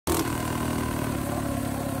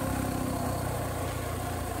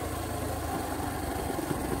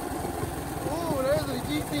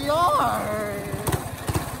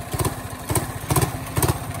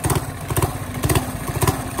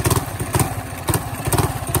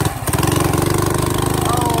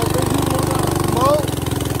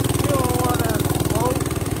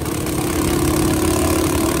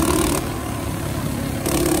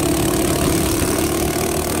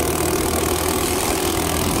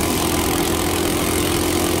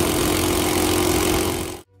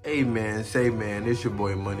Say man, it's your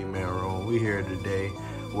boy Money Man Ron. We here today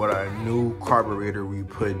with our new carburetor we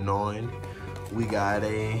putting on. We got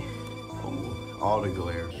all the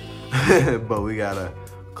glare, but we got a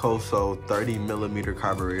COSO 30mm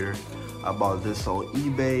carburetor. I bought this on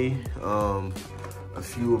eBay. A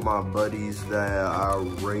few of my buddies that I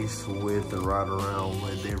race with and ride around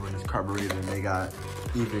with, they run this carburetor and they got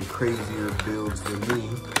even crazier builds than me.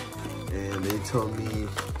 And they told me,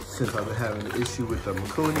 since I've been having an issue with the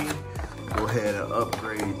Makuni, go ahead and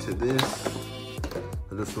upgrade to this.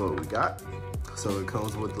 So this is what we got. So it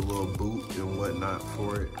comes with the little boot and whatnot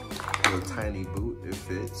for it. A little tiny boot, it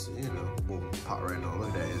fits, you know, boom, pop right now. Look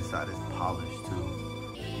at that inside, it's polished too.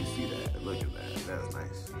 You see that, look at that, that's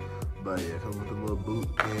nice. But yeah, it comes with a little boot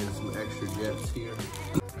and some extra jets here.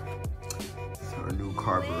 It's our new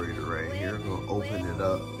carburetor right here. I'm gonna open it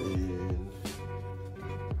up and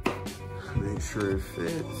make sure it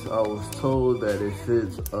fits. I was told that it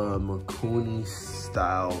fits a Makuni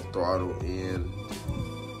style throttle and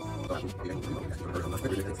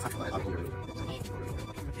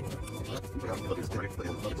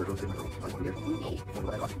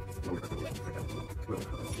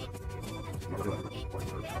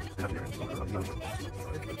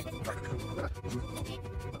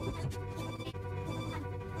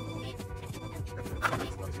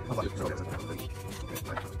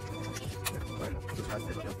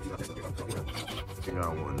thing I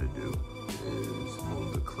want to do is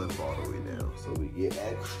move the clip all the way down so we get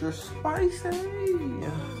extra spicy.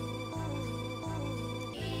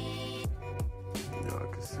 Y'all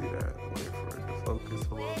can see that. Wait for it to focus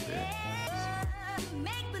a little bit.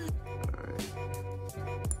 Alright.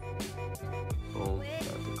 Boom.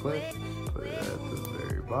 Got the clip. Put it at the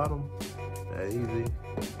very bottom. That easy.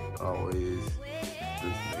 Always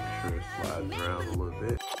just make sure it slides around a little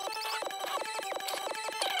bit.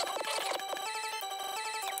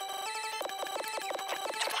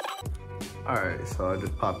 Alright, so I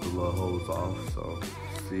just popped the little hose off, so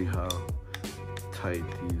see how tight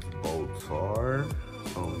these bolts are.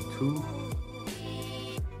 It's only 2.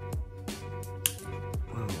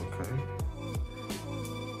 Okay.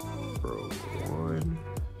 Broke one,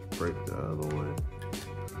 break the other one.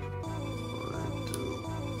 1, 2.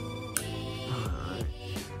 Alright,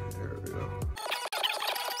 there we go.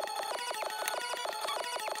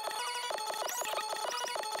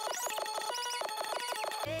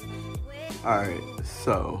 Alright,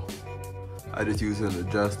 so I just used an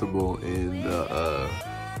adjustable in the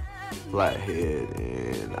flathead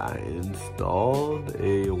and I installed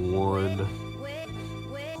a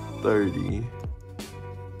 130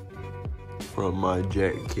 from my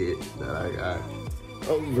jack kit that I got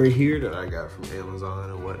over here that I got from Amazon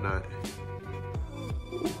and whatnot.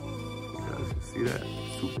 You guys can see that,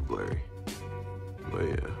 super blurry. But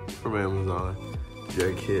yeah, from Amazon,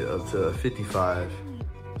 jack kit up to 55.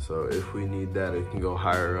 So if we need that, it can go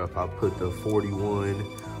higher up. I'll put the 41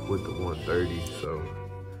 with the 130. So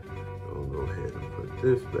I'll go ahead and put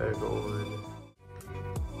this back on.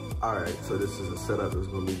 All right, so this is a setup that's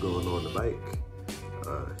gonna be going on the bike.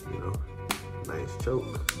 You know, nice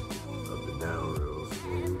choke, up and down real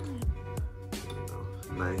smooth. You know,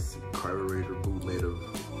 nice carburetor boot made of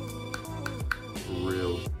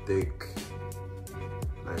real thick,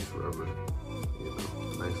 nice rubber. You know,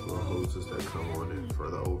 nice little hoses that come on it for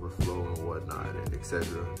the overflow and whatnot and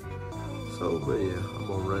etc. So, but yeah, I'm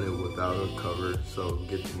gonna run it without a cover so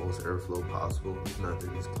get the most airflow possible. If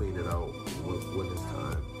nothing, just clean it out when it's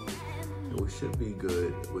time. And we should be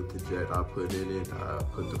good with the jet I put in it. I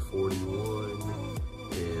put the 41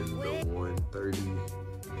 and the 130.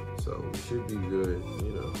 So we should be good,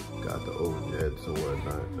 you know. Got the old jets and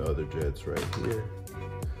whatnot, the other jets right here.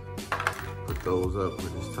 Put those up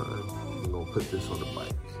when it's time. I'm gonna put this on the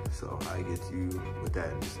bike. So I get to you with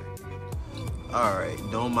that in a second. All right,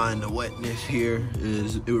 don't mind the wetness here.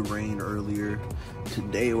 It rained earlier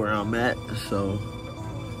today where I'm at. So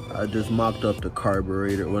I just mocked up the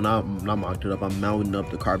carburetor. Well, not mocked it up, I'm mounting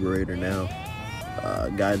up the carburetor now.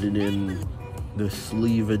 Got it in the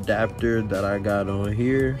sleeve adapter that I got on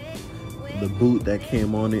here. The boot that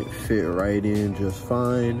came on it fit right in just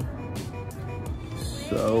fine.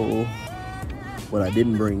 So what I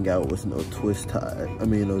didn't bring out was no twist tie. I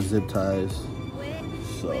mean, no zip ties.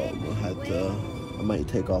 So I'm gonna have to I might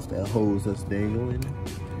take off that hose that's dangling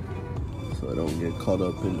so I don't get caught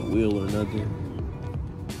up in the wheel or nothing.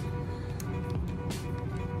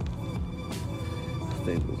 This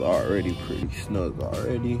thing was already pretty snug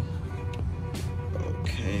already.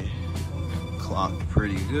 Okay, clocked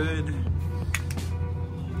pretty good.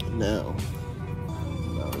 Now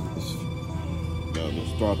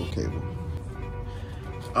this throttle cable.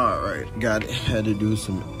 All right, got it. Had to do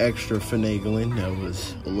some extra finagling. That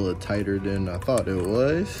was a little tighter than I thought it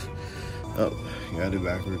was. Oh, got it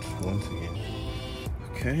backwards once again.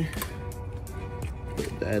 Okay,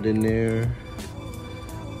 put that in there.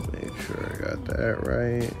 Make sure I got that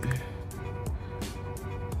right.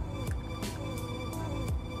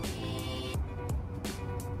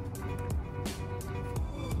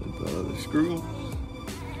 Put the other screw.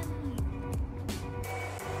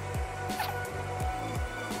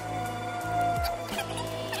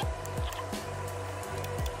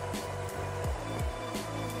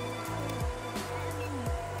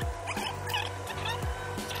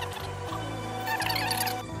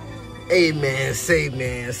 Hey man, say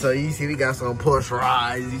man, so you see we got some push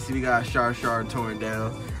rods, you see we got Shar torn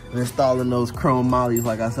down. I'm installing those chrome mollies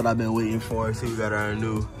like I said I've been waiting for. See, we got our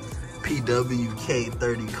new PWK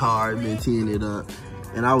 30 CARB, been teeing it up.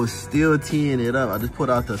 And I was still teeing it up. I just put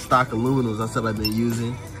out the stock aluminums I said I've been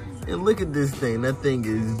using. And look at this thing, that thing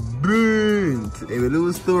is bent. And it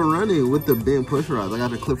was still running with the bent push rods. I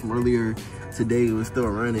got a clip from earlier today, it was still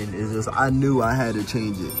running. It's just, I knew I had to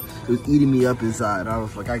change it. It was eating me up inside. I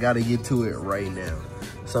was like, I gotta get to it right now.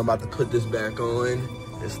 So I'm about to put this back on,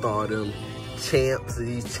 install them champs.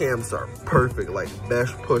 These champs are perfect, like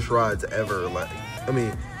best push rods ever. Like, I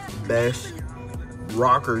mean, best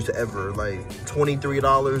rockers ever. Like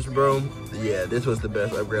 $23, bro. Yeah, this was the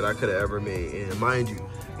best upgrade I could have ever made. And mind you,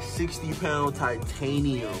 60-pound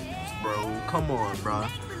titaniums, bro. Come on, bro.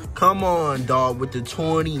 Come on, dog, with the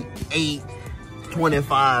 28,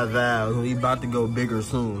 25 valves. We about to go bigger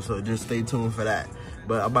soon, so just stay tuned for that.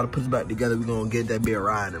 But I'm about to put this back together. We're gonna get that bit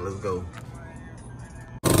riding. Let's go.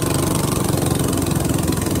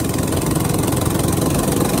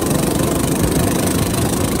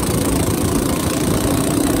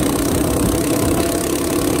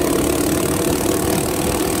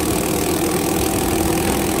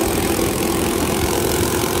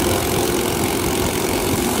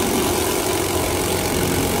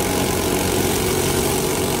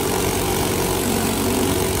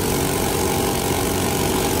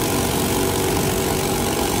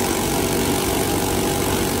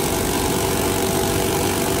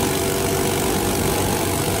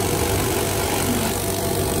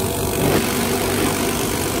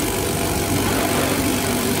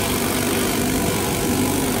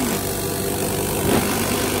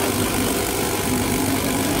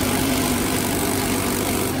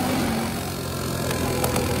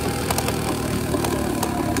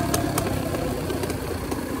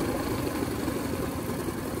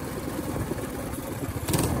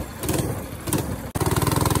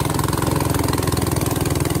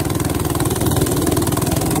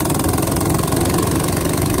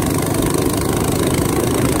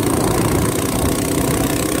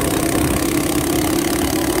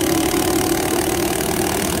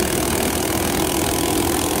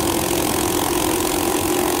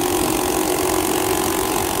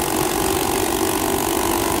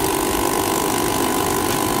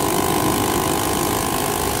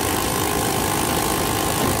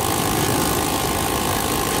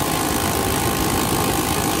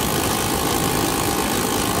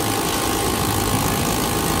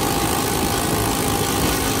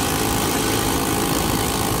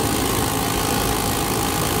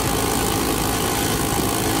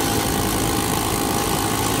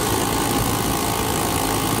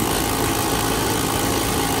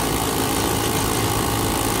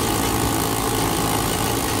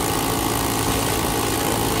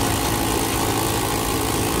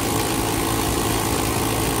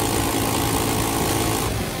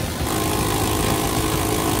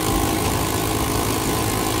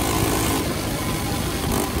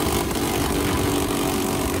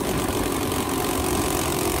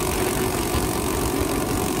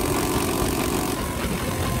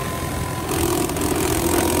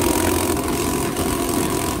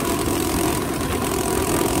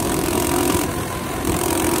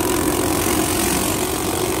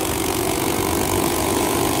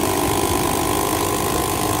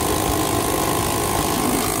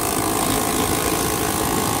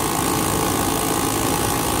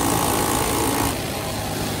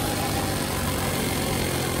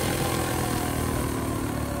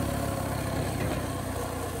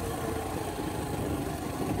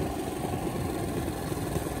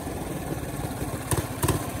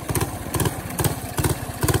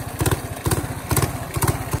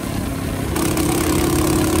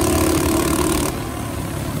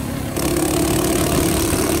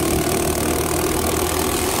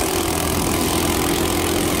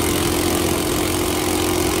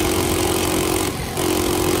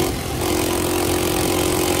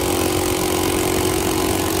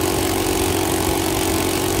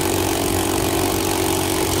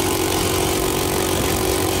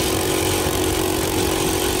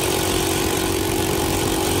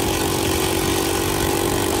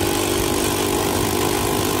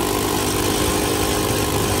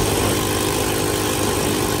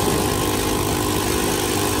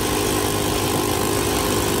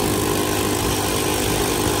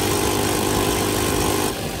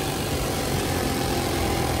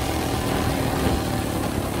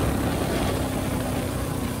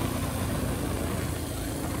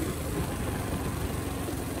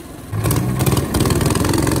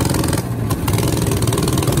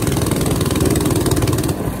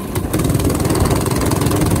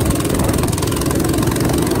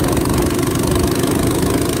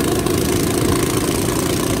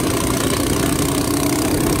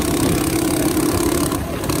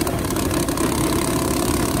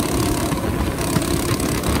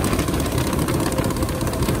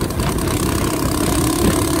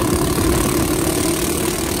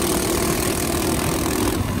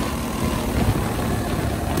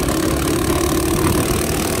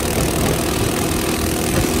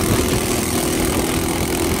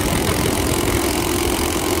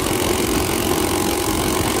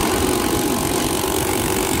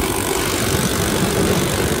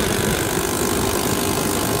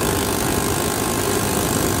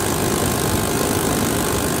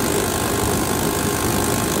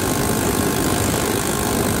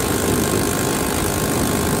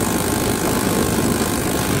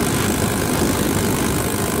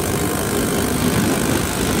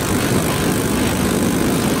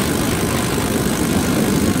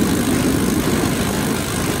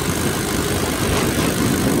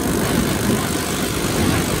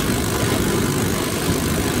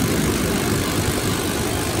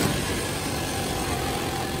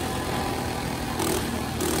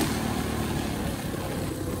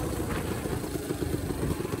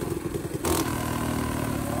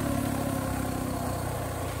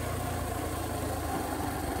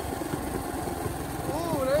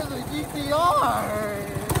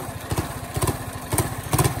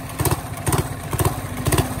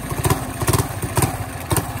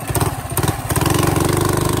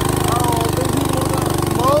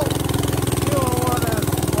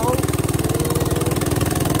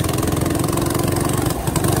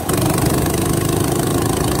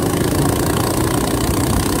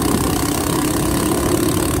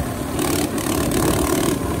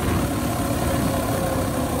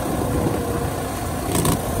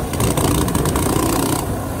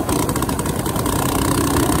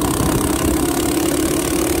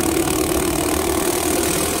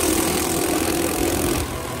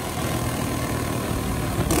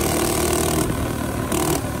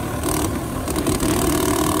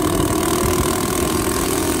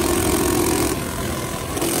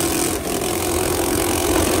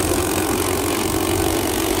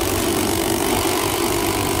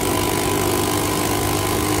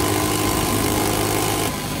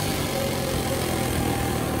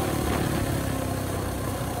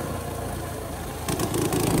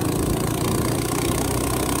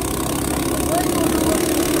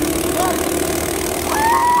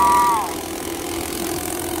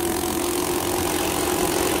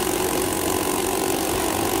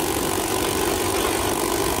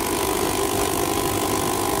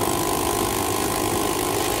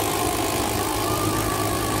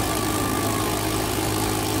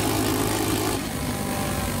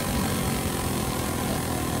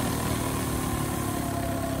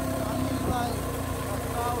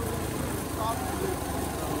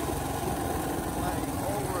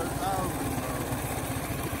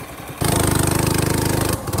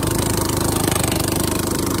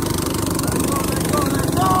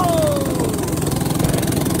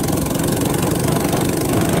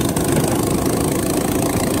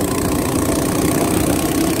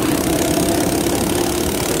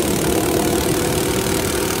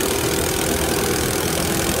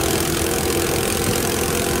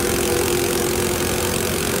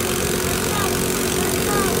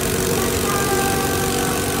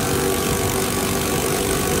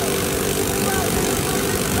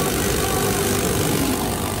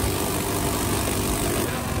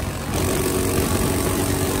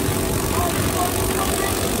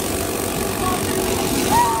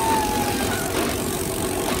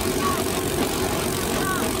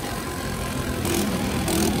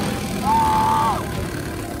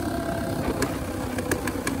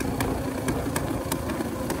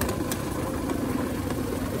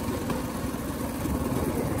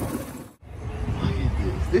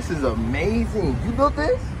 this is amazing. You built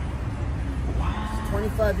this? Wow. It's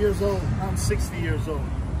 25 years old. I'm 60 years old.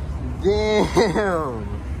 Damn.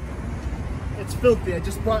 It's filthy. I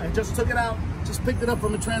just took it out. Just picked it up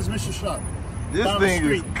from a transmission shop. This thing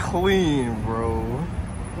is clean, bro.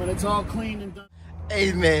 When it's all clean and done.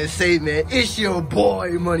 Hey man, it's your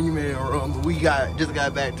boy Money Man Rumble. We just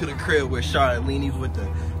got back to the crib with Charlotte's with the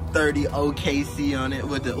 30 OKC on it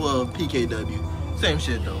with the PKW. Same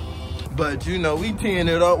shit though. But you know, we teeing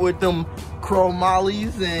it up with them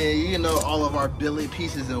chromollies and you know, all of our billet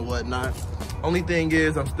pieces and whatnot. Only thing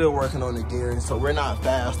is I'm still working on the gearing, so we're not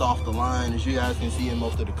fast off the line as you guys can see in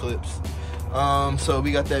most of the clips. So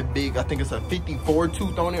we got that big, I think it's a 54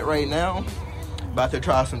 tooth on it right now. About to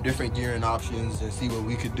try some different gearing options and see what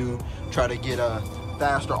we could do. Try to get a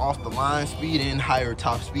faster off the line speed and higher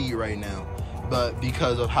top speed right now. But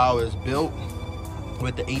because of how it's built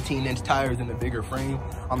with the 18-inch tires and the bigger frame,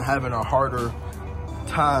 I'm having a harder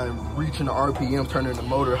time reaching the RPM, turning the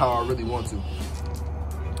motor how I really want to.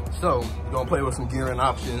 So we're gonna play with some gearing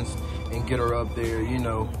options and get her up there. You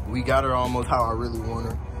know, we got her almost how I really want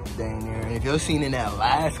her. Dang there. And if you've seen in that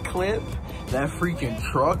last clip, that freaking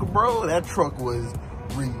truck, bro, that truck was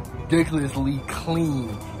ridiculously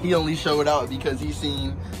clean. He only showed out because he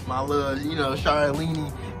seen my little, you know,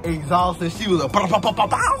 Charlene exhaust, and she was a pow, pow, pow, pow,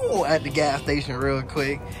 pow at the gas station real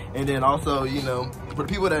quick. And then also, you know, for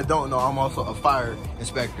the people that don't know, I'm also a fire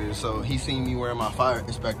inspector. So he seen me wearing my fire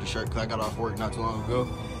inspector shirt because I got off work not too long ago.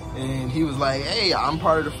 And he was like, hey, I'm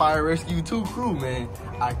part of the Fire Rescue 2 crew, man.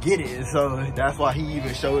 I get it. So that's why he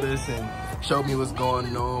even showed us and showed me what's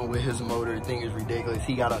going on with his motor. The thing is ridiculous.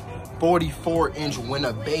 He got a 44-inch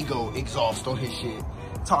Winnebago exhaust on his shit.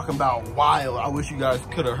 Talking about wild. I wish you guys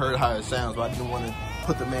could have heard how it sounds, but I didn't want to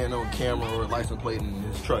put the man on camera or license plate in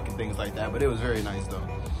his truck and things like that. But it was very nice, though.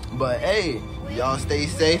 But, hey, y'all stay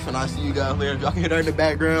safe, and I'll see you guys later. If y'all can hear that in the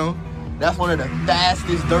background, that's one of the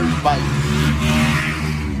fastest dirt bikes.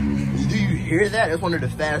 Hear that? That's one of the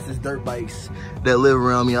fastest dirt bikes that live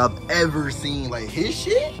around me I've ever seen. Like, his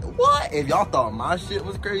shit, what? If y'all thought my shit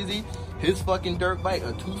was crazy, his fucking dirt bike,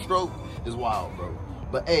 a 2-stroke, is wild, bro.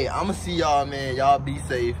 But hey, I'ma see y'all, man. Y'all be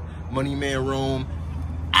safe. Money Man Room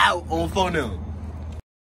out on phone.